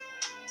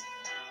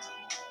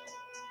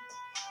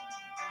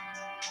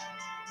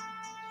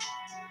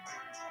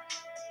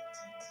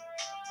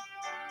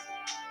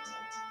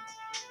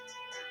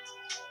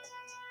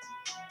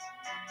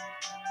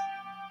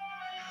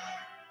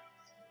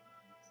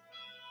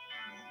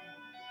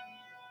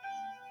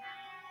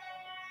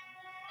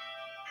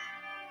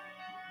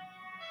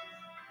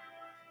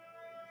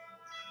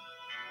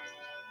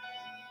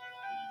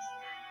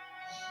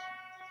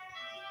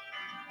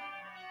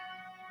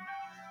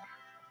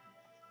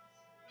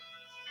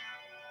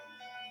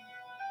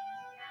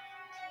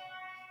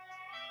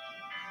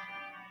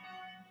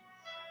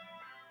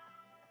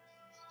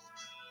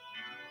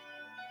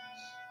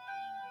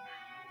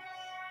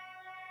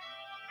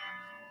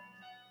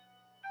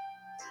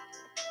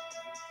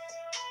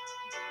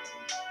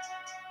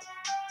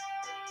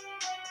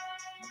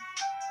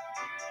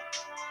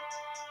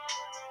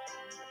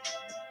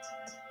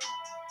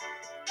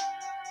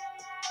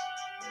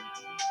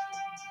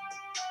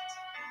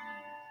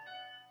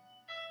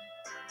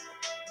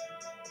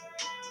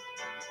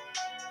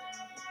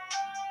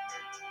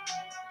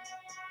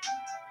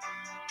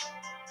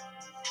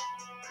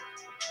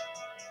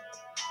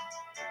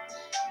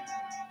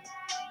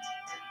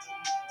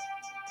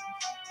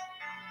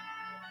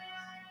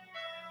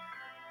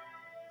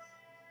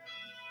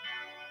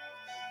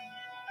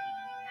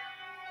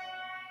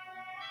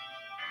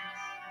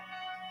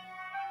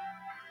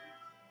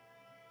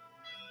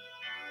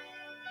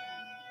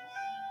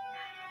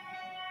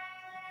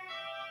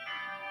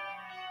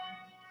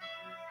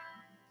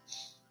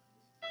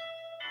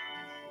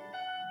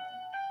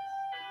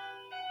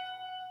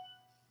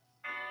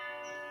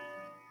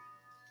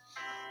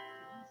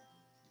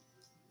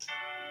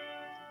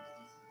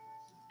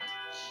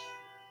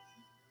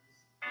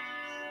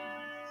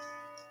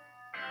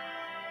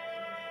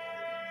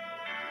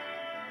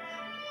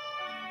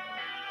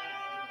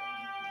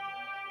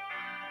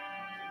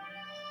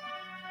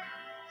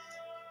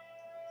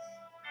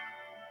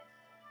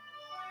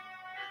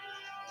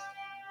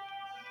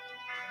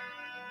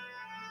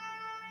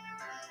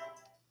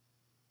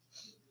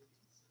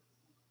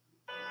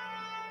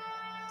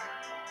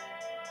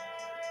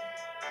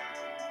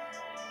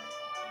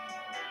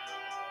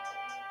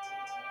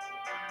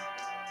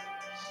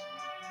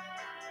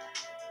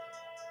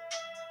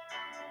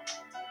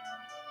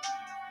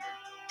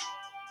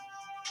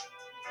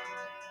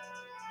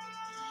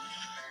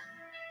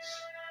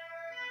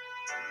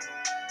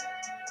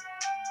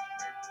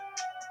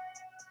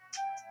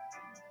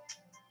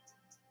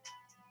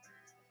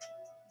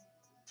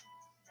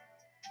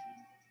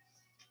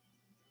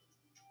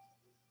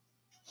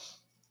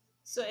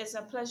So it's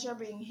a pleasure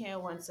being here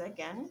once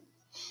again.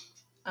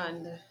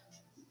 And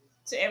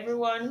to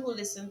everyone who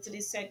listened to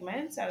this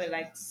segment, I would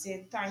like to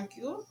say thank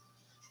you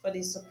for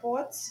the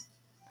support.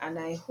 And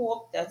I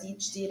hope that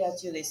each day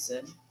that you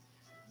listen,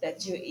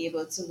 that you're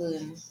able to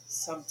learn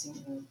something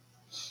new.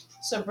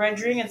 So,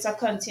 brethren, it's a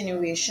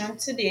continuation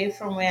today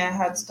from where I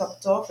had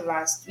stopped off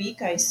last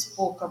week. I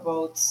spoke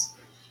about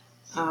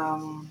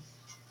um,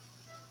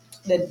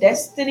 the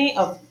destiny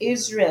of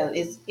Israel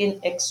is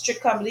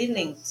inextricably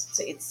linked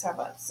to its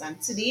Sabbaths. And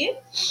today,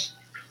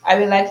 I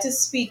would like to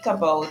speak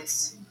about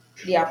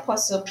the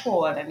Apostle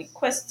Paul, and the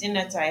question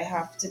that I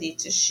have today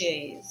to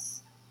share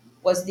is: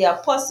 was the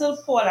Apostle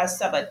Paul a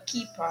Sabbath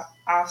keeper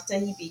after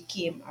he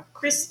became a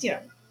Christian?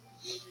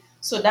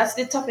 So that's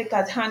the topic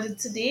at hand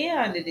today,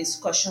 and the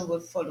discussion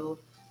will follow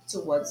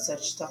towards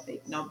such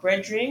topic. Now,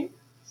 brethren,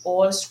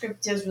 all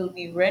scriptures will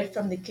be read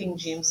from the King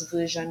James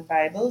Version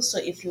Bible. So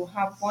if you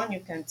have one,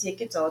 you can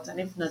take it out, and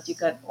if not, you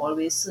can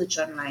always search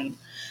online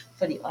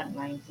for the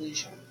online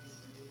version.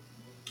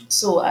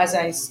 So as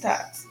I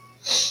start,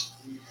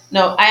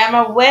 now, I am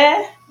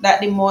aware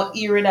that the more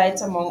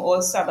erudite among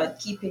all Sabbath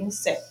keeping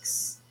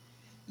sects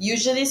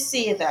usually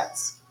say that,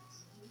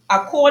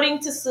 according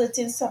to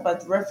certain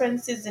Sabbath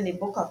references in the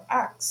book of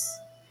Acts,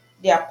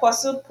 the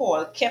Apostle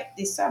Paul kept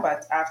the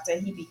Sabbath after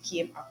he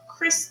became a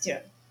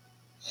Christian.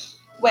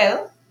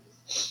 Well,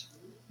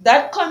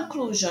 that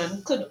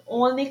conclusion could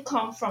only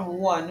come from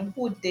one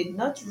who did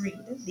not read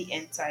the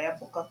entire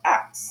book of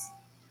Acts.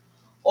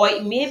 Or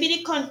it may be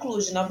the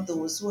conclusion of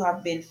those who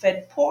have been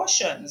fed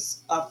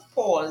portions of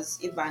Paul's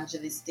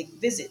evangelistic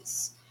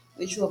visits,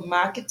 which were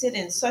marketed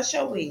in such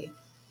a way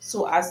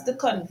so as to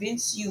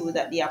convince you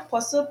that the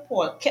Apostle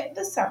Paul kept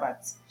the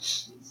Sabbath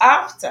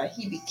after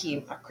he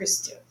became a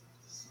Christian.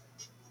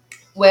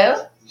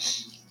 Well,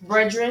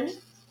 brethren,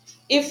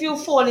 if you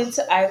fall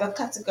into either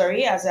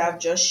category, as I have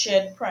just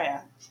shared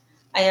prior,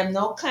 I am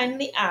now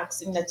kindly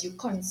asking that you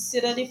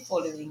consider the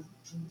following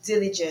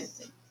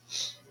diligently.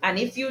 And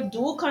if you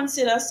do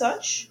consider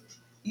such,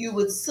 you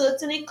would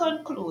certainly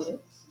conclude,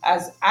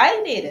 as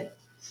I did,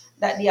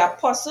 that the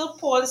Apostle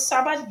Paul's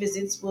Sabbath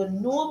visits were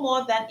no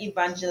more than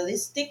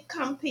evangelistic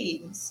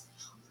campaigns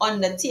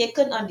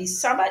undertaken on the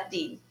Sabbath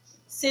day,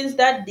 since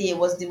that day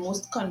was the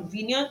most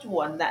convenient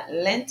one that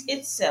lent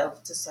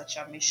itself to such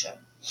a mission.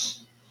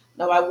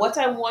 Now, what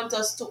I want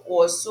us to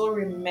also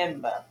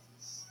remember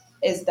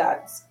is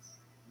that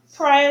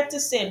prior to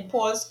St.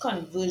 Paul's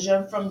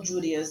conversion from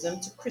Judaism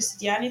to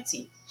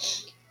Christianity,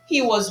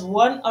 he was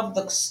one of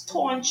the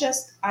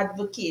staunchest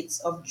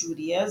advocates of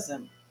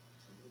Judaism.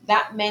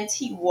 That meant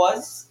he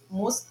was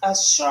most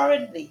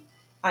assuredly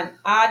an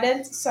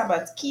ardent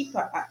Sabbath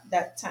keeper at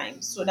that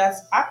time. So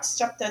that's Acts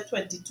chapter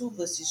 22,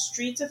 verses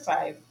 3 to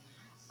 5,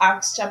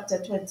 Acts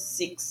chapter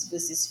 26,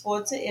 verses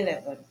 4 to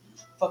 11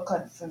 for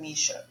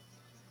confirmation.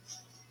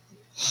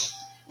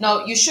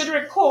 Now, you should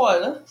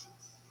recall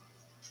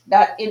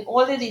that in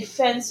all the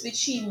defense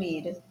which he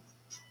made,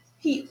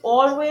 he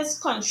always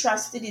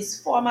contrasted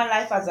his former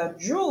life as a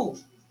Jew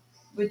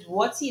with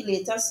what he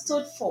later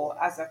stood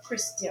for as a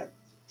Christian.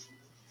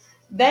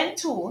 Then,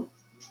 too,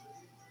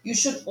 you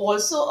should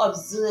also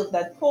observe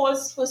that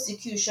Paul's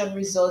persecution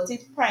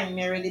resulted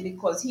primarily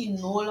because he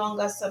no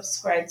longer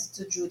subscribed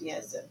to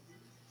Judaism,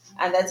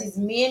 and that his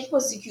main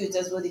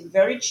persecutors were the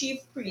very chief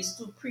priests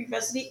who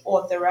previously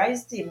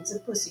authorized him to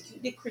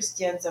persecute the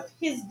Christians of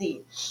his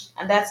day.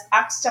 And that's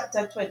Acts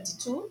chapter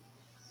 22,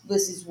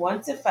 verses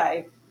 1 to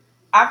 5,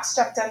 Acts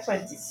chapter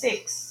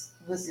 26,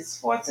 verses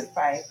 4 to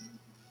 5,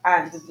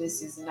 and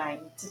verses 9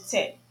 to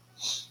 10.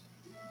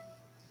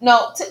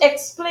 Now, to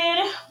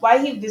explain why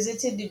he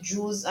visited the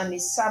Jews on the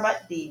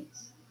Sabbath day,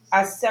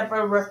 as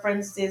several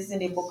references in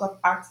the book of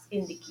Acts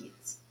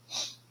indicate,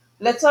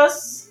 let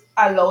us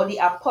allow the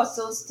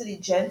apostles to the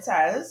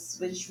Gentiles,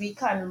 which we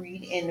can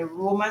read in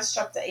Romans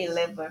chapter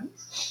 11,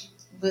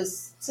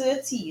 verse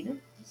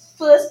 13,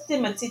 1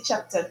 Timothy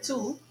chapter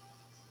 2,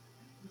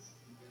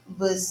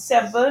 verse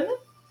 7,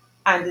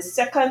 and the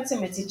 2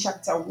 Timothy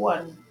chapter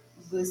 1,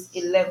 verse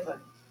 11,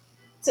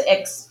 to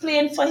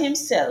explain for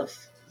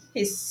himself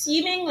his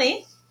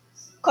seemingly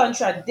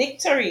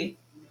contradictory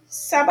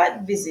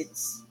Sabbath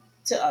visits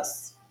to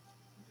us.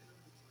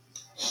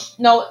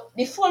 Now,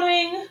 the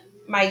following,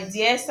 my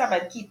dear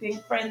Sabbath keeping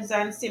friends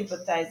and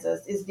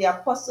sympathizers, is the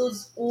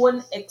apostle's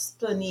own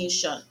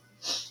explanation.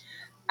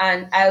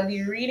 And I'll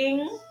be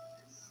reading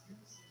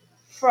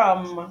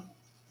from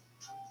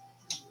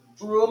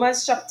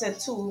Romans chapter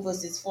 2,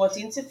 verses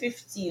 14 to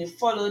 15,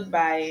 followed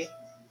by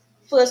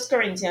 1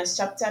 Corinthians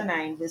chapter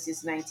 9,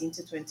 verses 19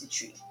 to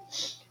 23.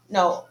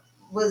 Now,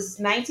 verse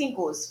 19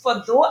 goes,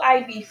 "For though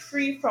I be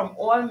free from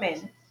all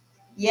men,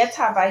 yet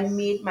have I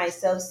made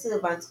myself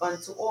servant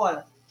unto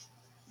all,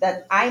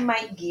 that I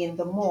might gain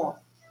the more.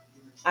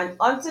 And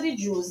unto the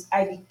Jews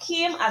I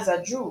became as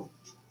a Jew,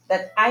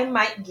 that I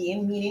might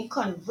gain," meaning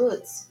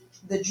convert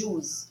the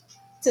Jews,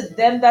 "to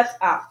them that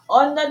are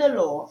under the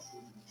law,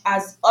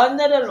 as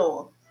under the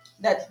law,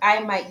 that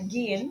I might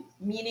gain,"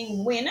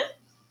 meaning win,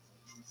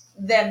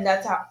 "them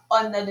that are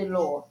under the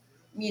law,"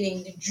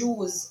 meaning the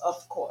Jews,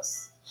 of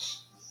course.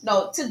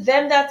 Now, to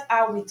them that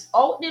are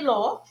without the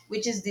law,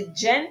 which is the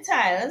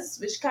Gentiles,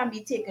 which can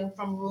be taken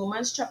from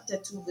Romans chapter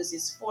 2,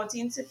 verses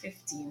 14 to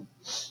 15,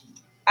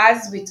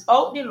 as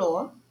without the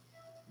law,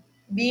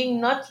 being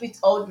not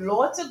without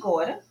law to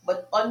God,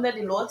 but under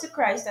the law to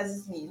Christ, as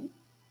it means.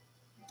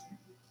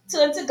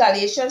 Turn to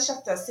Galatians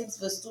chapter 6,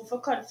 verse 2 for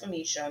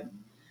confirmation.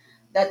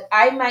 That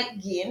I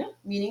might gain,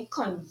 meaning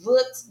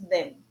convert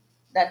them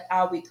that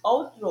are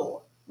without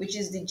law, which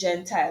is the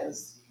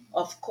Gentiles,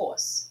 of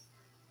course.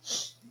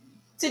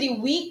 To the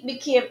weak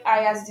became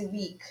I as the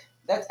weak,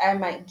 that I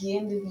might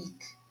gain the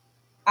weak.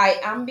 I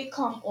am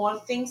become all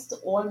things to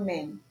all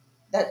men,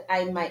 that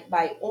I might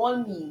by all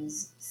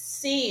means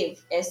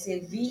save,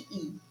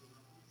 SAVE,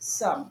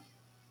 some.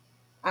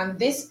 And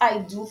this I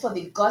do for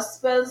the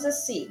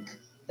gospel's sake,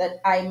 that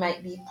I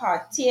might be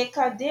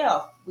partaker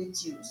thereof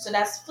with you. So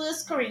that's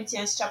First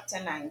Corinthians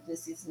chapter 9,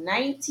 verses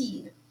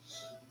 19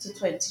 to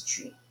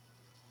 23.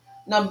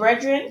 Now,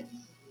 brethren,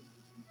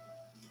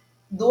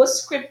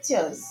 those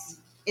scriptures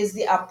is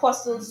the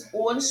apostle's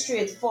own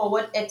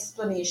straightforward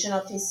explanation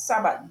of his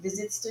Sabbath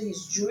visits to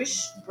his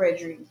Jewish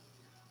brethren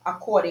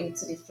according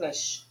to the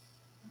flesh.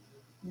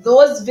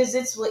 Those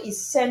visits were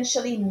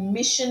essentially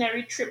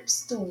missionary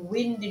trips to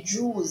win the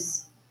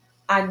Jews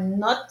and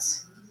not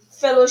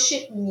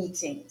fellowship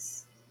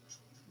meetings.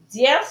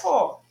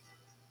 Therefore,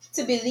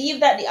 to believe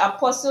that the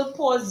Apostle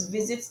Paul's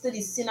visits to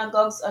the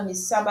synagogues on the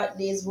Sabbath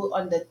days were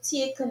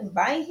undertaken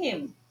by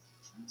him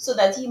so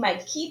that he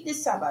might keep the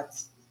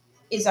Sabbath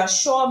is a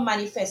sure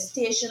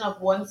manifestation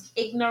of one's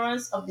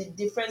ignorance of the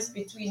difference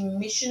between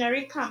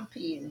missionary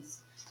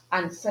campaigns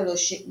and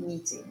fellowship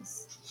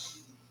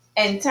meetings.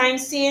 End time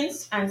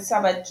saints and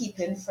Sabbath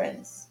keeping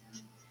friends.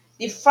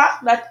 The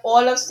fact that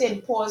all of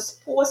St. Paul's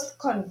post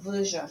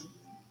conversion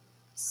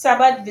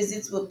Sabbath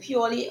visits were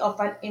purely of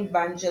an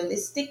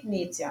evangelistic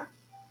nature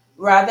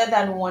rather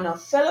than one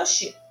of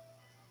fellowship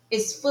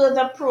is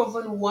further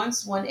proven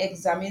once one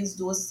examines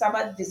those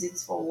Sabbath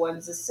visits for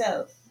one's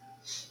self.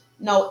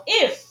 Now,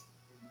 if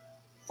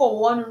for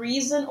one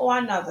reason or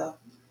another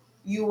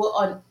you were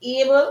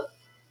unable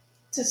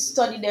to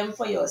study them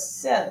for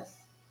yourself,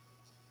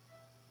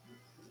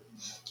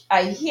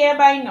 I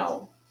hereby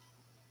now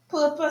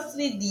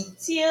purposely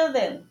detail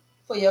them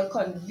for your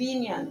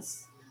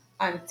convenience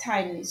and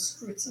timely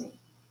scrutiny.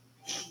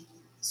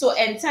 So,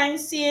 end time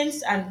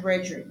saints and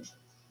brethren,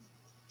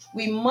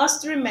 we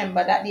must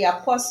remember that the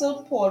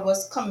Apostle Paul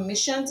was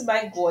commissioned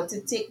by God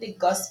to take the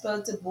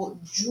gospel to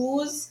both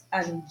Jews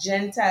and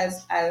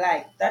Gentiles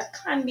alike. That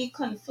can be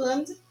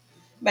confirmed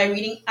by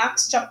reading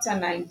Acts chapter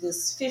 9,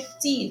 verse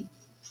 15.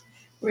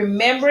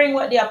 Remembering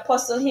what the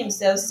apostle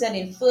himself said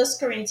in First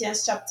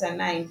Corinthians chapter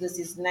 9,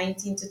 verses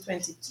 19 to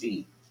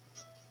 23.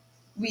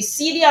 We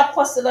see the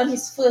apostle on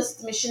his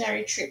first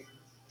missionary trip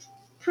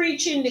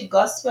preaching the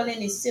gospel in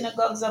the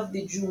synagogues of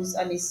the Jews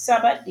on the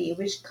Sabbath day,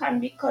 which can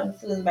be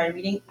confirmed by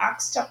reading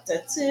Acts chapter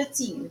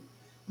 13,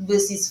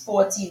 verses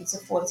 14 to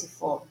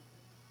 44.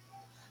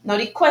 Now,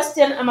 the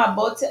question I'm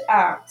about to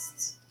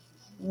ask,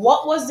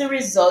 what was the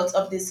result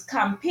of this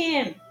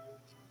campaign?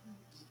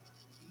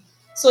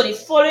 So, the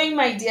following,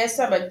 my dear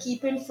Sabbath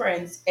keeping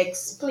friends,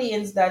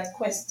 explains that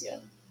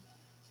question.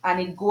 And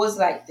it goes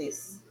like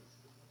this.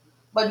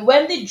 But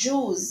when the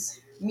Jews,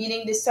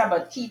 meaning the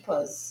Sabbath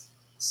keepers,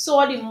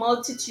 saw the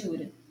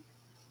multitude,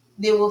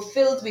 they were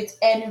filled with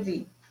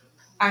envy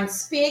and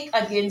spake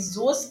against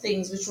those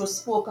things which were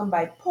spoken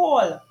by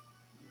Paul,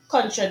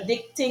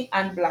 contradicting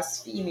and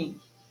blaspheming.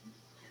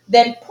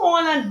 Then Paul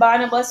and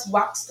Barnabas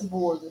waxed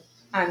bold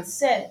and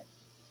said,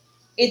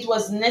 it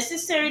was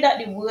necessary that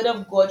the word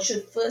of God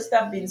should first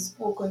have been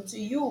spoken to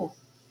you.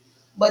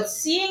 But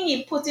seeing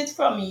ye put it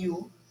from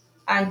you,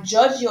 and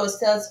judge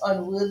yourselves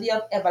unworthy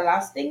of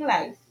everlasting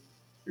life,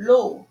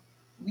 lo,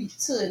 we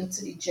turn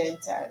to the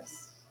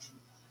Gentiles.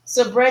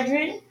 So,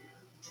 brethren,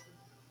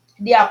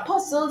 the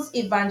apostles'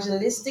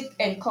 evangelistic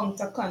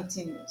encounter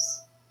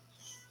continues.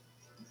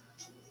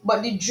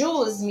 But the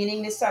Jews,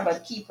 meaning the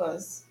Sabbath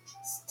keepers,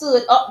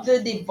 stirred up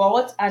the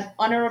devout and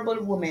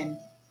honorable women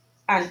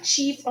and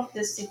chief of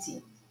the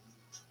city,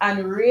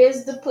 and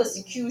raised the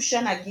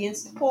persecution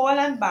against Paul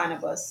and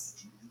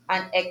Barnabas,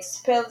 and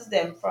expelled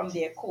them from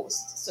their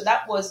coast. So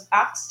that was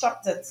Acts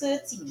chapter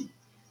 13,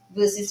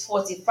 verses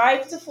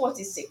 45 to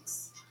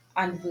 46,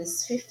 and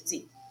verse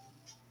 50.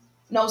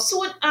 Now,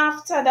 soon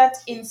after that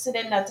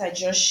incident that I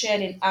just shared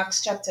in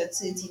Acts chapter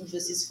 13,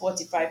 verses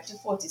 45 to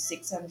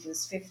 46, and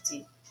verse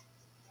 50,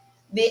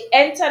 they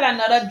entered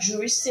another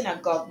Jewish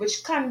synagogue,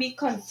 which can be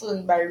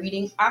confirmed by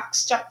reading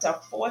Acts chapter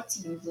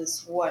 14,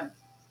 verse 1.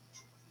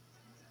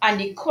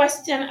 And the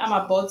question I'm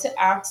about to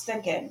ask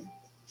again,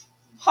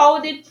 how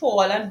did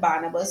Paul and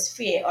Barnabas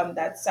fare on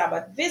that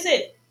Sabbath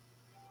visit?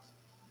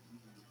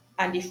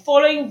 And the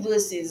following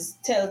verses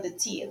tell the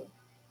tale.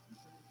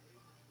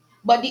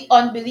 But the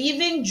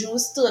unbelieving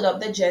Jews stirred up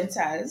the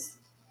Gentiles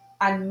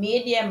and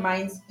made their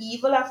minds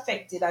evil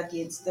affected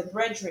against the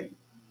brethren.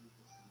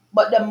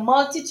 But the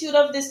multitude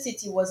of the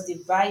city was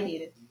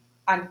divided,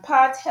 and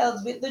part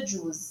held with the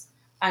Jews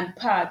and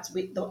part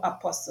with the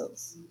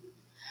apostles.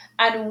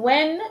 And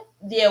when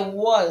there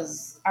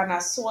was an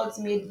assault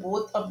made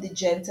both of the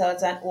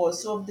Gentiles and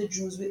also of the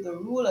Jews with the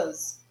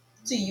rulers,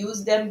 to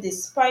use them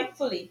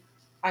despitefully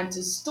and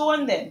to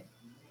stone them,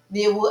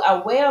 they were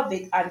aware of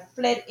it and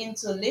fled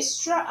into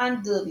Lystra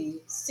and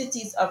Derbe,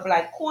 cities of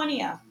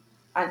Lycaonia,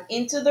 and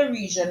into the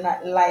region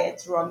that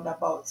lieth round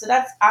about. So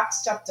that's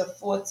Acts chapter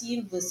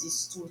 14,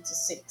 verses 2 to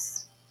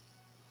 6.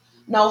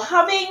 Now,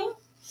 having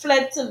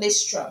fled to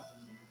Lystra,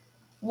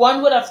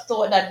 one would have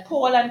thought that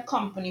Paul and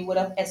company would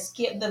have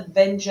escaped the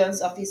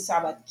vengeance of his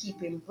Sabbath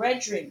keeping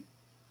brethren,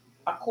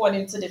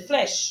 according to the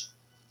flesh.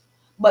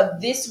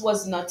 But this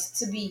was not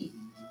to be.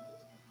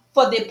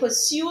 For they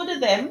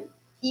pursued them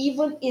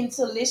even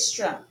into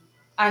Lystra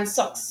and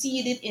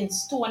succeeded in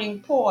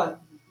stoning Paul,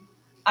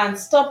 and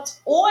stopped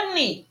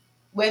only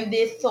when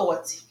they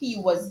thought he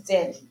was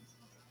dead,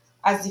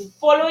 as the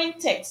following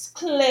text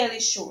clearly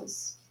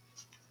shows.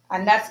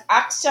 And that's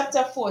Acts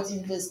chapter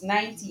 14, verse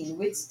 19,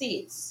 which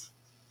states,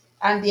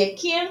 "And there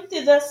came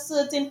thither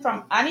certain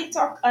from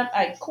Antioch and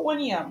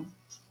Iconium,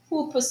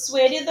 who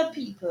persuaded the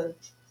people,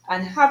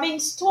 and having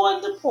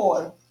stoned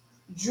Paul,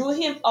 drew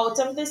him out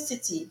of the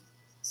city,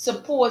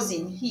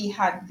 supposing he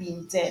had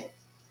been dead."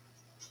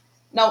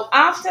 Now,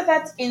 after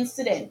that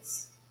incident,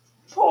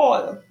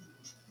 Paul,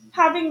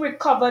 having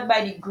recovered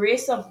by the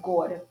grace of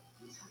God,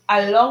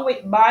 along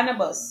with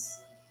Barnabas,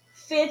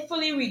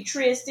 faithfully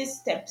retraced his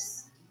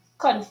steps,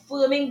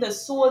 confirming the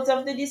souls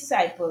of the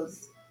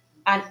disciples,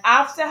 and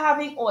after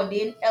having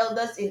ordained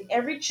elders in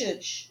every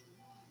church,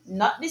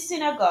 not the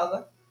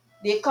synagogue,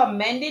 they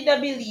commended the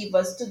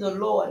believers to the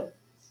Lord.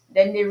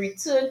 Then they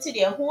returned to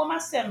their home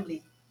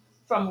assembly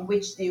from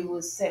which they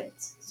were sent.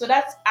 So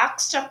that's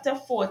Acts chapter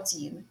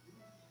 14,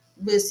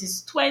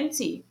 verses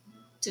 20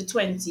 to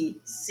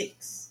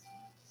 26.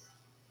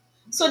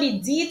 So the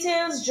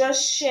details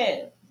just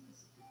shared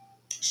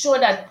show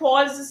that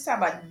Paul's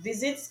Sabbath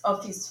visits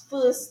of his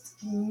first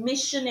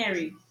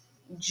missionary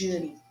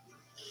journey.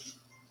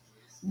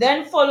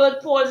 Then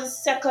followed Paul's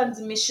second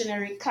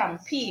missionary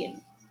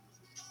campaign.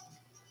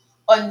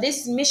 On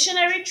this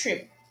missionary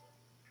trip,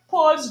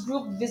 Paul's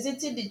group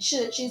visited the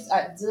churches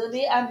at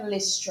Derbe and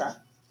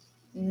Lystra,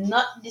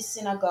 not the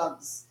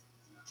synagogues,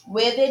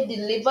 where they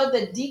delivered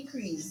the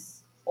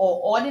decrees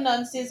or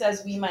ordinances,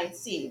 as we might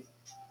say,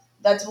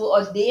 that were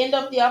ordained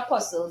of the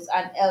apostles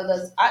and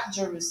elders at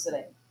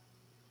Jerusalem.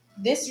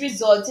 This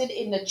resulted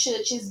in the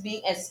churches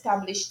being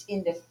established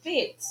in the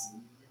faith,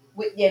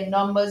 with their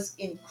numbers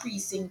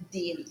increasing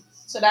daily.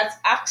 So that's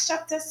Acts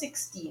chapter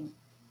 16,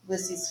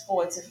 verses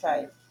 4 to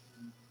 5.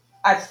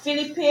 At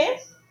Philippi,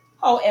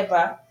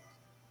 however,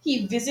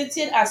 he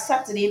visited a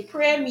Saturday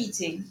prayer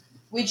meeting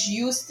which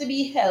used to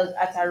be held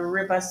at a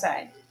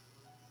riverside.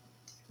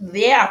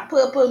 There, a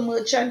purple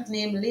merchant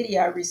named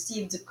Lydia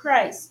received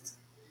Christ,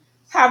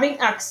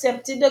 having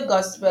accepted the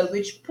gospel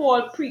which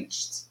Paul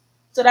preached.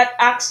 So that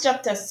Acts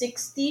chapter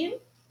 16,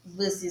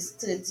 verses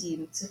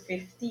 13 to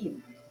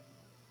 15.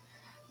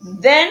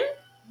 Then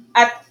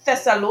at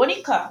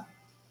Thessalonica,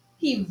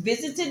 he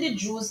visited the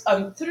Jews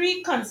on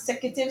 3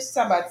 consecutive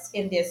Sabbaths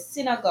in their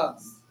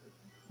synagogues,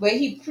 where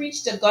he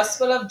preached the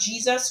gospel of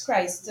Jesus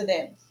Christ to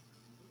them.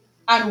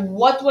 And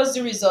what was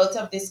the result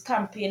of this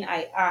campaign,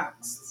 I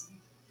asked?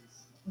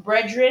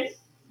 Brethren,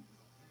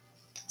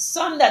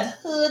 some that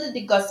heard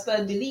the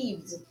gospel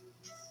believed.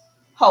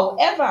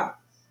 However,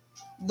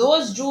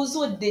 those Jews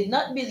who did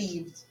not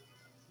believe,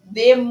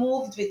 they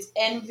moved with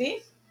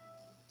envy,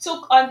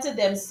 took unto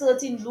them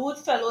certain lewd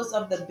fellows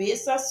of the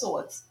baser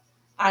sort,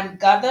 and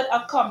gathered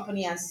a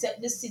company and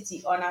set the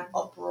city on an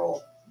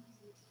uproar.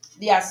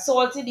 They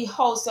assaulted the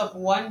house of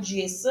one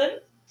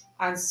Jason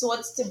and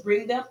sought to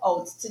bring them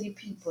out to the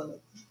people,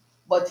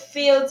 but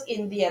failed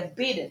in their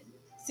bid,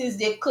 since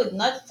they could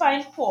not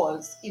find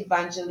Paul's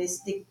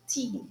evangelistic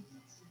team.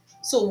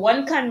 So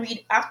one can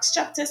read Acts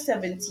chapter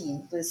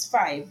 17, verse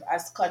 5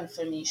 as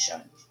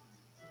confirmation.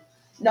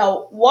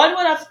 Now, one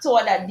would have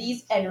thought that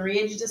these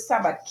enraged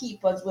Sabbath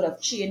keepers would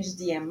have changed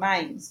their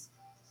minds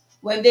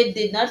when they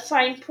did not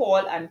find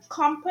Paul and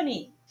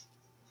company.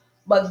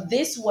 But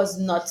this was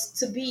not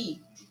to be,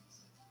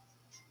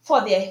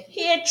 for their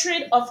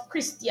hatred of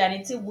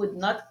Christianity would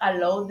not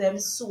allow them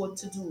so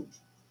to do.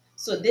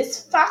 So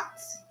this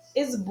fact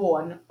is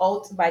borne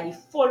out by the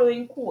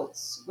following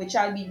quotes, which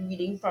I'll be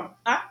reading from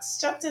Acts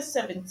chapter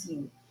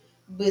 17,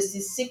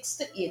 verses 6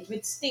 to 8,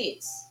 which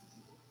states,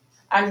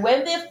 "And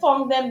when they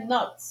found them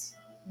not,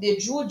 they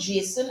drew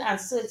Jason and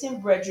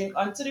certain brethren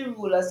unto the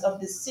rulers of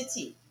the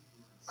city,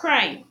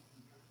 crying,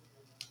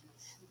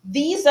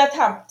 These that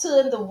have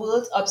turned the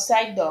world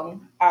upside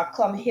down are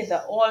come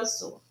hither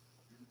also,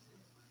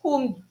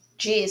 whom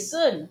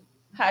Jason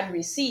had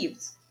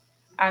received.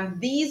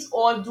 And these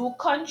all do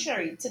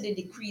contrary to the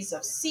decrees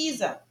of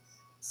Caesar,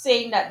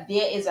 saying that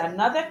there is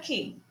another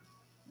king,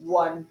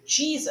 one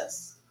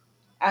Jesus.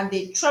 And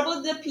they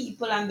troubled the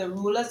people and the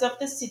rulers of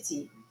the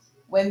city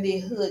when they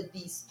heard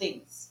these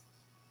things."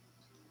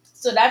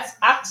 So that's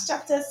Acts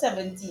chapter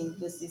 17,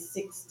 verses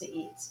 6 to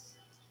 8.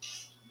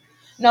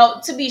 Now,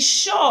 to be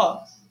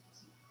sure,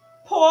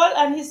 Paul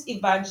and his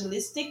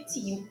evangelistic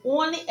team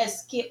only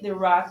escaped the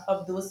wrath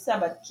of those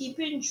Sabbath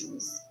keeping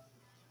Jews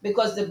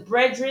because the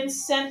brethren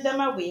sent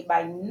them away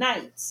by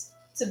night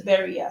to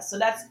Berea. So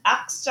that's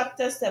Acts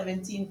chapter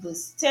 17,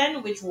 verse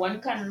 10, which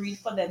one can read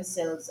for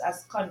themselves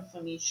as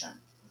confirmation.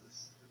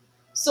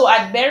 So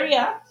at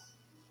Berea,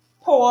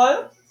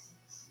 Paul,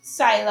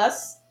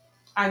 Silas,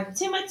 and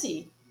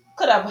Timothy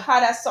could have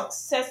had a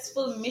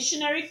successful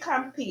missionary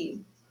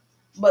campaign,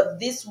 but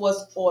this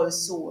was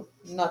also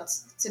not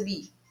to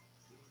be.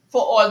 For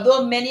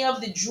although many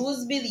of the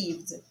Jews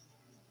believed,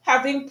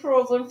 having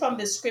proven from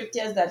the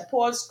scriptures that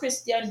Paul's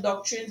Christian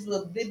doctrines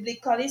were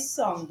biblically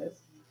sound,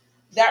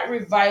 that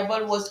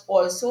revival was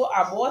also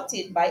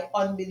aborted by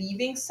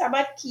unbelieving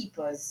Sabbath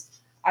keepers,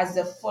 as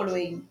the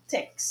following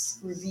text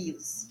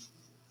reveals.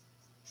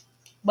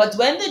 But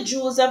when the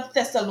Jews of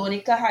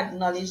Thessalonica had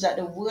knowledge that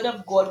the word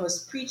of God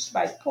was preached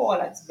by Paul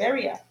at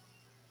Berea,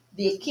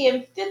 they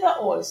came thither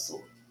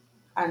also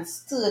and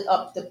stirred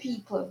up the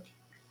people.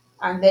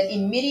 And then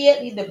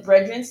immediately the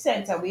brethren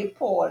sent away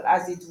Paul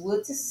as it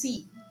were to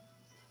sea.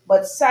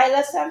 But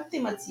Silas and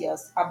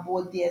Timotheus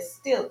abode there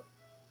still.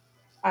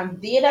 And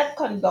they that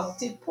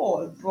conducted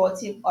Paul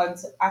brought him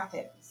unto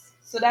Athens.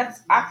 So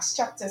that's Acts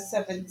chapter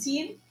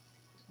 17,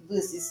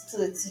 verses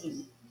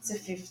 13 to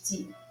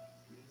 15.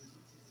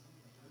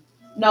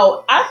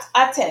 Now at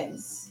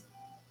Athens,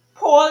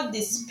 Paul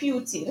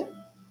disputed,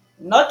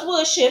 not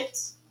worshipped,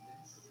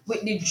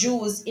 with the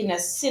Jews in a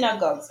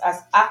synagogue,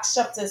 as Acts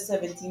chapter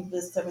 17,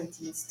 verse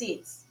 17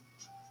 states.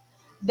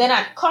 Then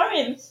at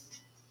Corinth,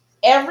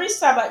 every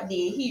Sabbath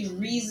day he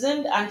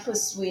reasoned and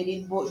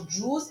persuaded both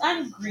Jews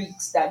and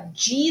Greeks that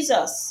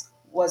Jesus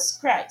was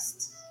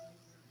Christ.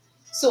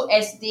 So,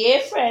 as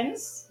dear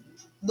friends,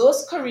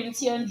 those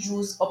Corinthian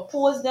Jews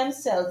opposed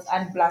themselves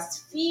and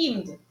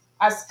blasphemed,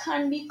 as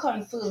can be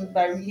confirmed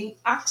by reading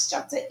Acts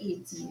chapter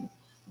 18,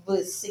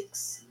 verse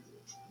 6.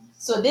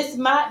 So, this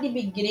marked the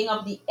beginning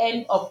of the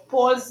end of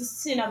Paul's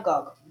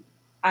synagogue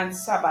and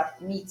Sabbath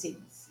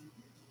meetings.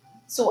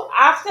 So,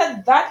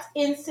 after that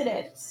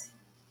incident,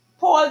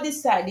 Paul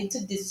decided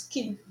to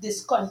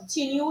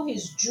discontinue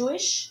his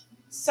Jewish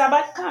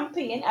Sabbath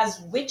campaign,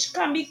 as which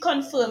can be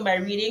confirmed by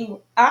reading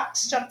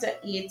Acts chapter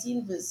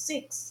 18, verse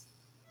 6.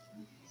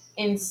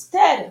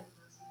 Instead,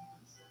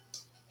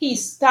 he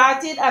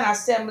started an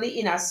assembly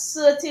in a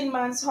certain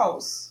man's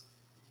house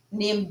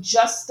named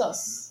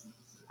Justus,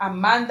 a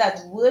man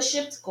that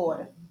worshipped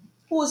God,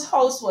 whose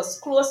house was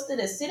close to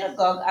the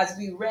synagogue, as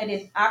we read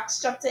in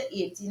Acts chapter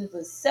 18,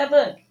 verse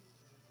 7.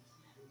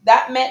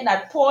 That meant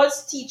that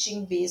Paul's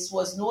teaching base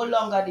was no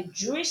longer the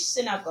Jewish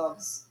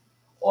synagogues,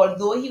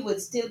 although he would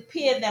still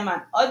pay them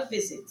an odd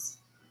visit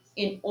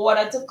in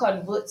order to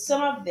convert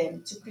some of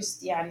them to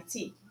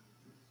Christianity.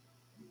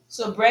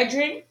 So,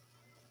 brethren,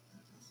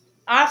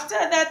 after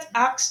that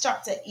Acts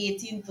chapter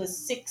 18, verse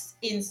 6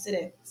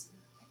 incident,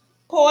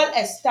 Paul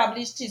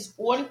established his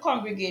own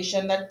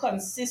congregation that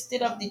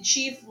consisted of the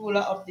chief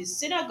ruler of the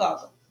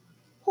synagogue,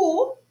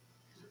 who,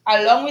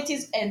 along with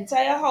his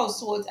entire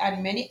household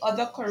and many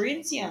other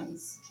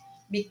Corinthians,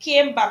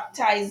 became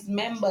baptized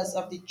members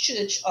of the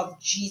Church of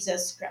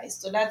Jesus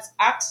Christ. So that's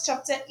Acts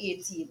chapter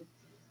 18,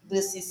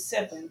 verses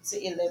 7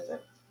 to 11.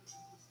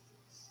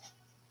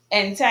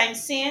 End time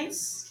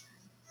saints,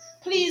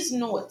 please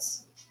note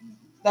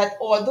that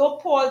although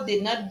Paul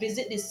did not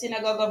visit the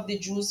synagogue of the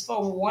Jews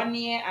for 1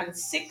 year and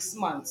 6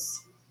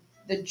 months,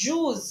 the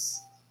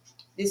Jews,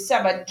 the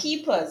Sabbath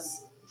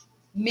keepers,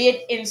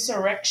 made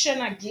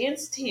insurrection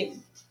against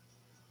him,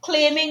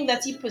 claiming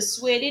that he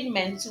persuaded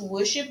men to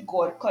worship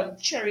God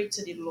contrary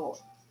to the law.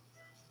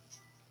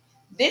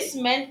 This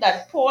meant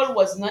that Paul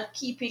was not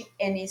keeping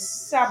any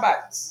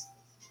Sabbaths.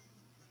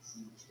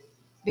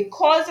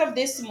 Because of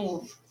this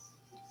move,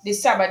 the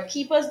Sabbath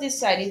keepers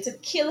decided to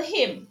kill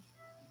him.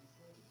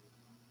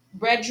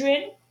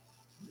 Brethren,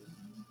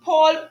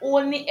 Paul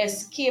only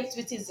escaped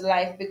with his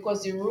life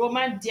because the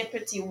Roman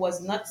deputy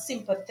was not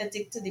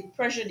sympathetic to the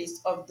prejudice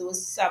of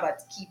those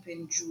Sabbath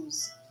keeping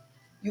Jews.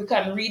 You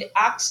can read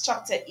Acts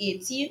chapter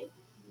 18,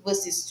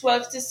 verses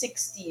 12 to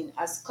 16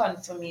 as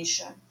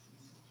confirmation.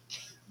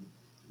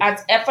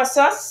 At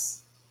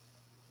Ephesus,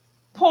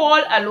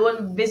 Paul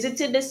alone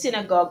visited the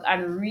synagogue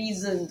and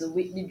reasoned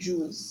with the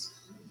Jews.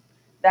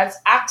 That's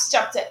Acts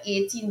chapter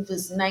 18,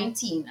 verse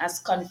 19 as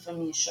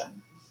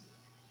confirmation.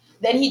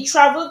 Then he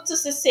traveled to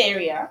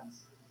Caesarea,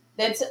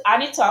 then to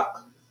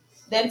Antioch,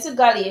 then to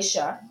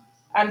Galatia,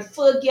 and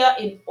Phrygia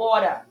in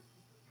order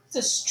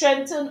to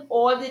strengthen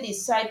all the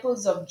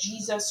disciples of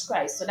Jesus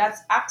Christ. So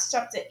that's Acts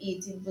chapter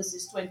 18,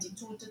 verses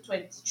 22 to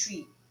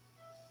 23.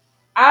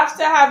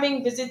 After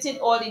having visited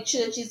all the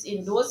churches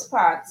in those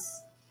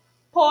parts,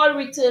 Paul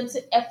returned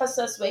to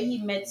Ephesus, where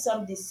he met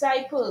some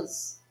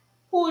disciples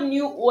who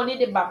knew only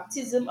the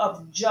baptism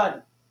of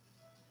John.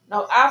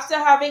 Now, after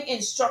having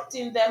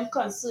instructed them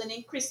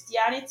concerning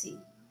Christianity,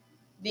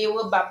 they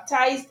were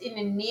baptized in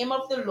the name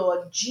of the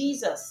Lord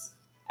Jesus,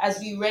 as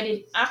we read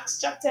in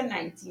Acts chapter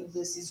 19,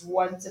 verses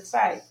 1 to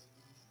 5.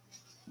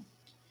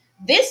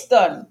 This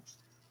done,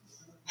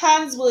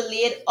 hands were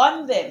laid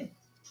on them,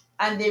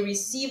 and they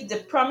received the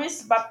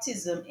promised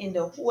baptism in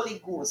the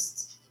Holy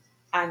Ghost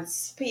and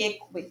spake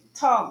with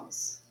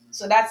tongues.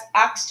 So that's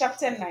Acts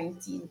chapter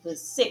 19,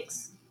 verse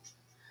 6.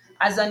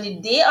 As on the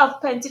day of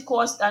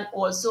Pentecost and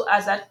also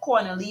as at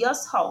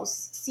Cornelius'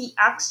 house, see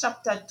Acts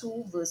chapter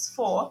 2, verse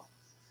 4,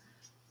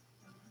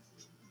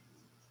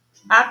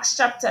 Acts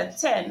chapter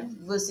 10,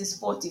 verses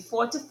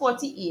 44 to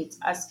 48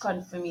 as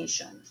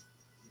confirmation.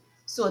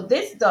 So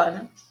this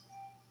done,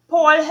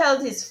 Paul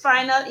held his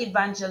final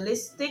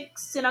evangelistic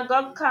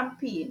synagogue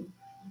campaign,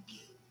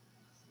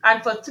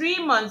 and for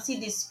 3 months he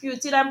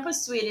disputed and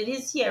persuaded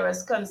his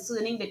hearers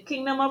concerning the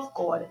kingdom of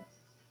God.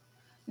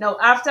 Now,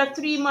 after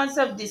 3 months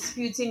of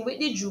disputing with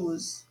the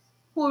Jews,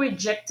 who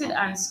rejected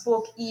and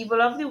spoke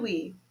evil of the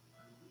way,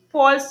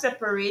 Paul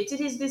separated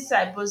his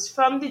disciples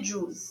from the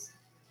Jews,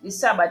 the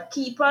Sabbath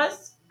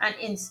keepers, and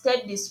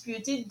instead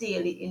disputed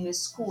daily in the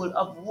school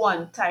of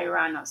one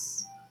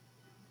Tyrannus.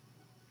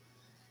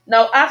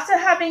 Now, after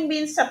having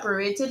been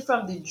separated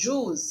from the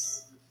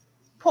Jews,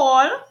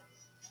 Paul,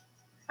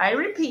 I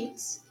repeat,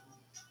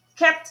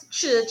 kept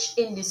church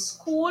in the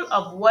school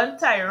of one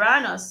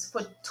Tyrannus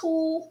for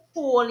 2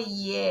 whole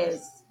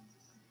years.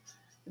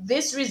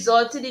 This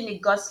resulted in the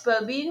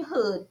gospel being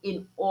heard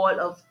in all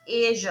of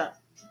Asia.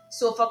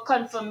 So, for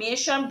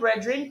confirmation,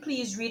 brethren,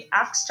 please read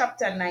Acts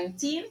chapter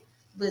 19,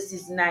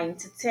 verses 9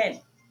 to 10.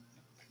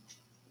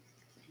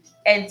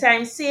 End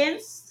time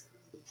saints,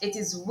 it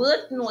is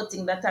worth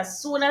noting that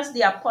as soon as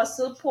the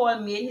Apostle Paul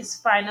made his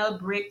final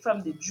break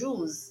from the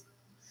Jews,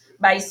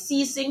 by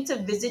ceasing to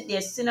visit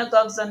their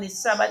synagogues on the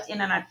Sabbath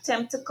in an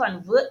attempt to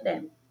convert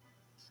them,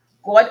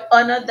 God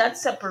honored that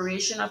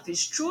separation of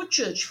his true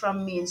church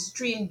from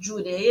mainstream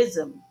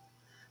Judaism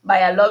by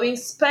allowing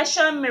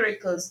special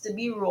miracles to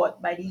be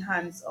wrought by the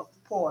hands of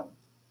Paul.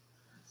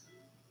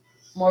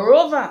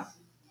 Moreover,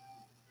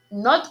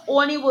 not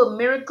only were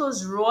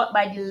miracles wrought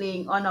by the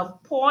laying on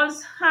of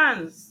Paul's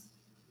hands,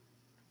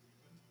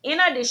 in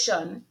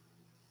addition,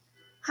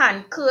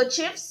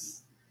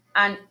 handkerchiefs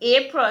and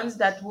aprons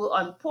that were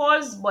on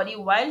Paul's body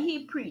while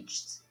he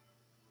preached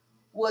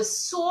were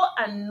so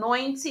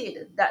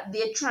anointed that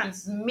they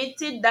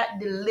transmitted that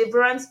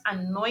deliverance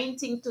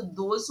anointing to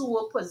those who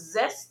were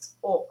possessed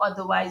or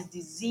otherwise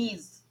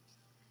diseased.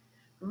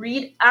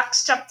 Read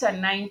Acts chapter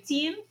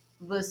 19,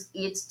 verse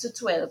 8 to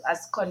 12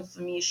 as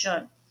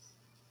confirmation.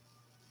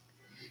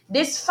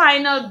 This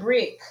final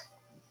break,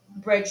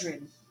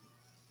 brethren,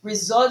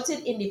 resulted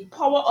in the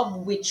power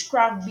of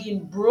witchcraft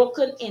being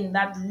broken in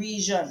that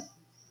region,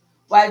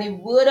 while the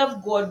word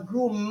of God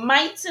grew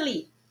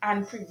mightily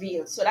and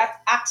prevailed. So that's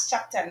Acts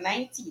chapter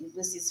 19,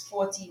 verses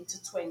 14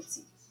 to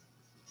 20.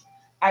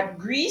 At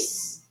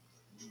Greece,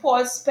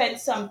 Paul spent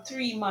some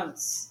 3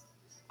 months,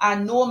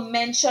 and no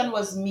mention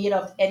was made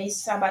of any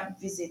Sabbath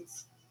visit.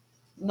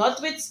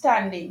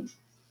 Notwithstanding,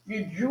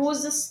 the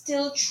Jews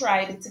still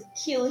tried to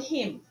kill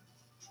him.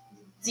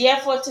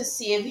 Therefore, to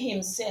save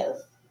himself,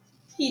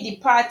 he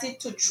departed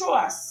to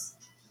Troas.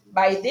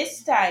 By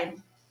this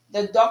time,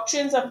 the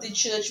doctrines of the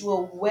church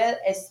were well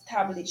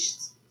established.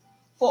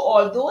 For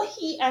although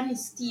he and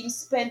his team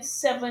spent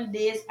 7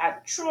 days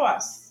at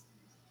Troas,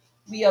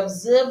 we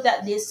observe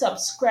that they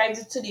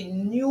subscribed to the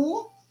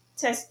New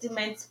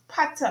Testament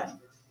pattern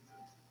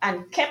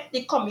and kept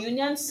the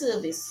communion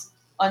service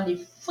on the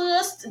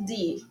first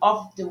day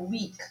of the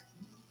week,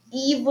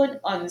 even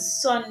on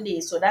Sunday.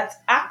 So that's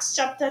Acts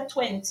chapter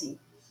 20,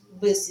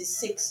 verses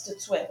 6 to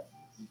 12.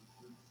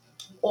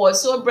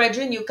 Also,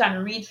 brethren, you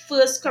can read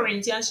 1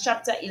 Corinthians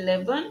chapter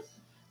 11,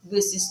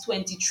 verses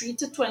 23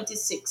 to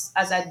 26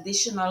 as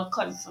additional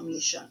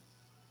confirmation.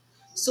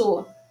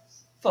 So,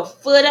 for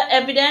further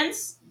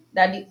evidence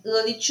that the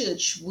early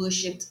church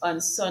worshipped on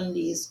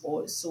Sundays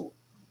also.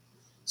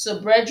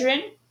 So,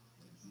 brethren,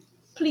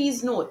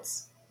 please note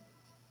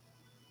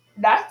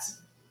that,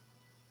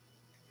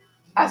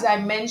 as I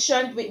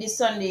mentioned with the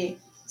Sunday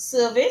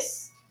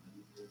service,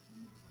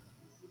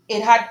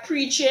 it had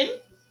preaching,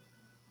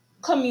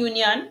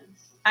 communion,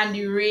 and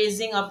the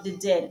raising of the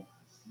dead.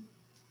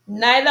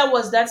 Neither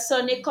was that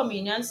Sunday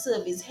communion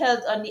service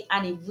held on the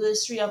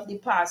anniversary of the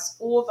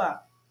Passover,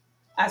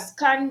 as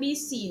can be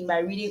seen by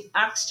reading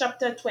Acts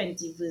chapter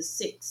 20, verse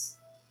 6.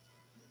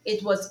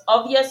 It was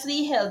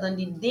obviously held on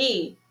the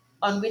day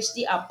on which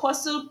the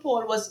Apostle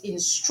Paul was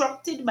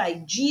instructed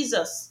by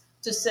Jesus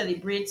to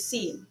celebrate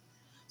same.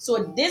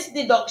 So this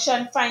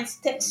deduction finds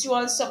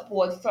textual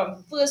support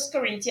from 1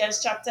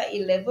 Corinthians chapter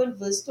 11,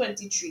 verse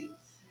 23,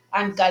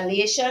 and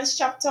Galatians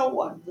chapter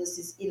 1,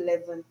 verses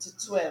 11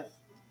 to 12.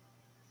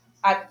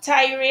 At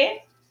Tyre,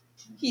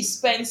 he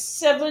spent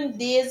 7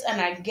 days,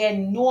 and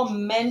again, no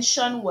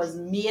mention was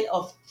made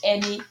of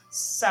any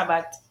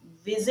Sabbath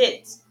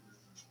visit.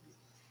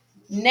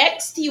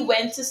 Next, he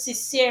went to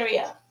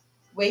Caesarea,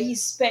 where he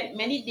spent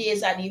many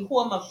days at the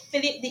home of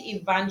Philip the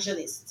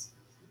evangelist,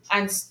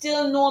 and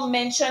still no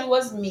mention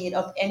was made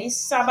of any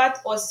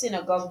Sabbath or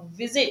synagogue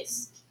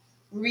visits.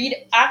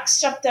 Read Acts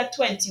chapter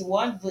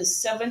 21, verse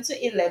 7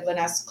 to 11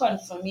 as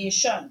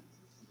confirmation.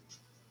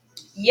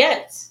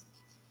 Yet,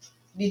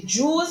 the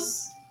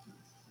Jews,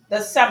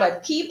 the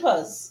Sabbath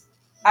keepers,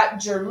 at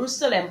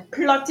Jerusalem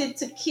plotted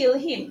to kill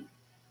him,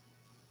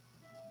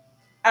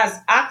 as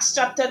Acts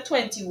chapter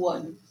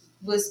 21,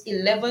 verse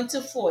 11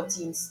 to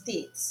 14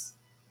 states.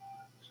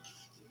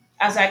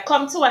 As I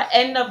come to an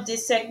end of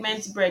this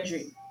segment,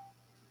 brethren,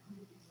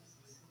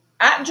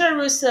 at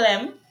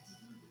Jerusalem,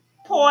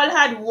 Paul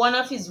had one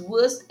of his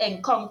worst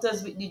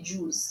encounters with the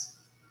Jews.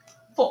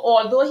 For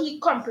although he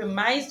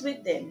compromised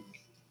with them,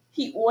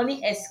 he only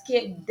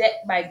escaped death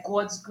by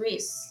God's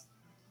grace.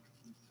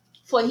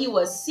 For he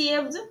was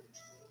saved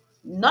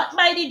not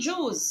by the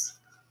Jews,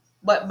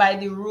 but by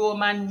the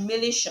Roman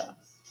militia.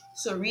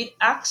 So read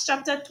Acts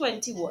chapter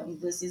 21,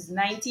 verses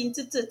 19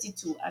 to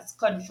 32 as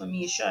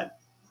confirmation.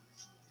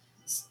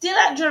 Still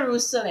at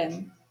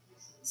Jerusalem,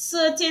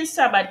 certain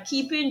Sabbath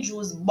keeping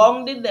Jews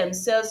bounded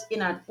themselves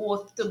in an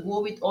oath to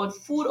go without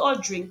food or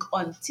drink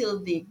until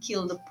they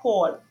killed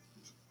Paul.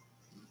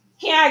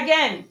 Here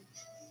again,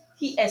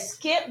 he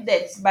escaped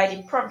death by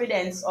the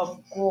providence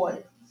of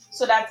God.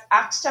 So that's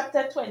Acts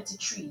chapter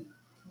 23,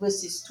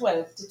 verses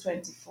 12 to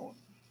 24.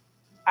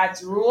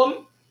 At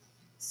Rome,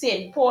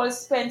 St. Paul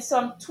spent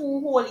some 2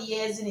 whole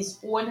years in his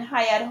own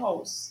hired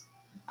house.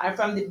 And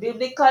from the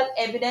biblical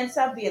evidence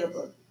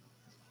available,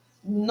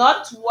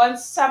 not one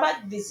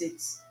Sabbath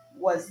visit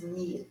was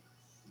made.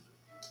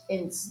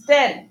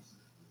 Instead,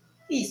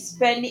 he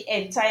spent the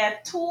entire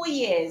 2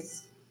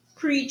 years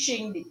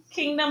preaching the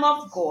kingdom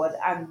of God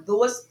and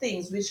those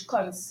things which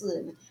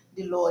concern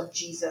the Lord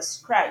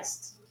Jesus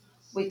Christ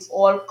with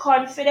all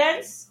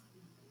confidence,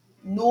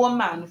 no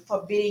man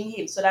forbidding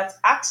him. So that's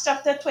Acts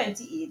chapter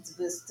 28,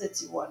 verse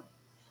 31.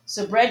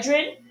 So,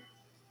 brethren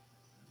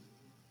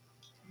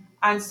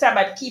and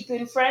Sabbath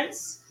keeping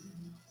friends,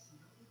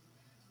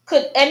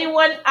 could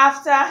anyone,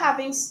 after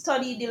having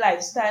studied the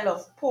lifestyle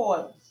of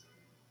Paul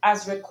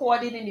as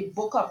recorded in the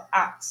book of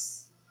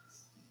Acts,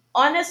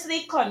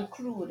 honestly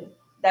conclude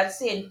that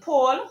St.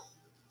 Paul,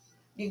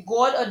 the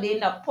God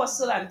ordained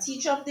apostle and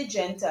teacher of the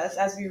Gentiles,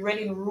 as we read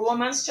in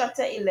Romans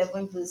chapter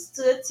 11, verse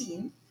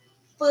 13,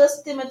 1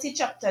 Timothy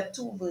chapter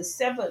 2, verse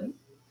 7,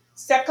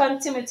 2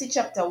 Timothy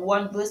chapter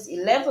 1, verse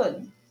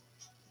 11,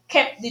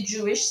 kept the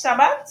Jewish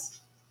Sabbath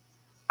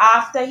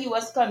after he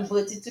was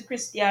converted to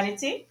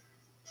Christianity?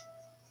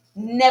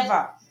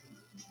 Never.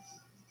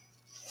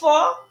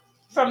 For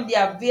from the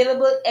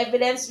available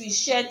evidence we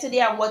shared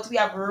today and what we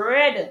have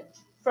read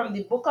from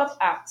the book of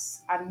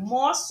Acts, and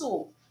more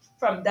so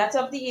from that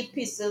of the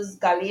epistles,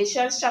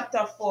 Galatians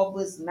chapter 4,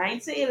 verse 9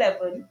 to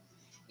 11,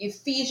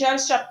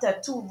 Ephesians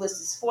chapter 2,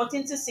 verses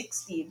 14 to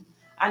 16,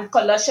 and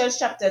Colossians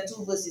chapter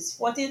 2, verses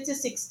 14 to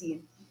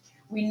 16,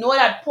 we know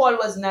that Paul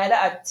was neither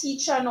a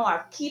teacher nor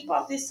a keeper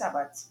of the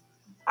Sabbath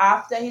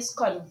after his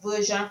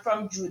conversion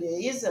from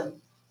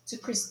Judaism to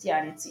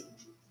Christianity.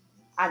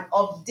 And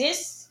of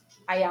this,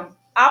 I am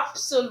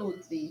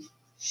absolutely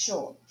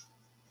sure.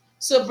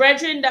 So,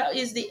 brethren, that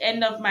is the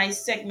end of my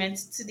segment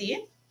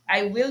today.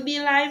 I will be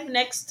live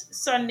next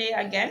Sunday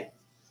again.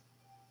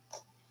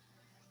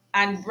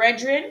 And,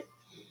 brethren,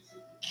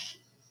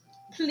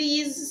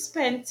 please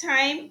spend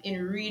time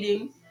in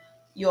reading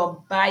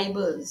your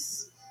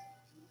Bibles.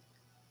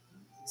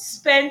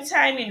 Spend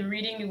time in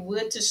reading the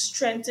word to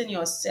strengthen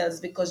yourselves,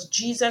 because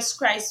Jesus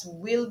Christ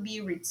will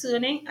be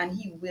returning, and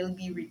he will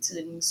be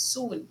returning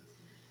soon,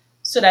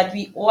 so that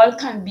we all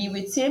can be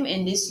with him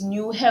in this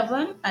new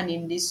heaven and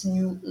in this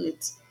new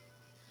earth.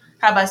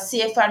 Have a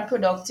safe and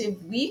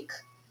productive week.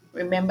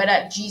 Remember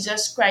that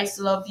Jesus Christ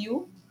loves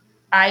you,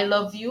 I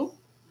love you,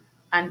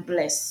 and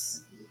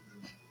bless.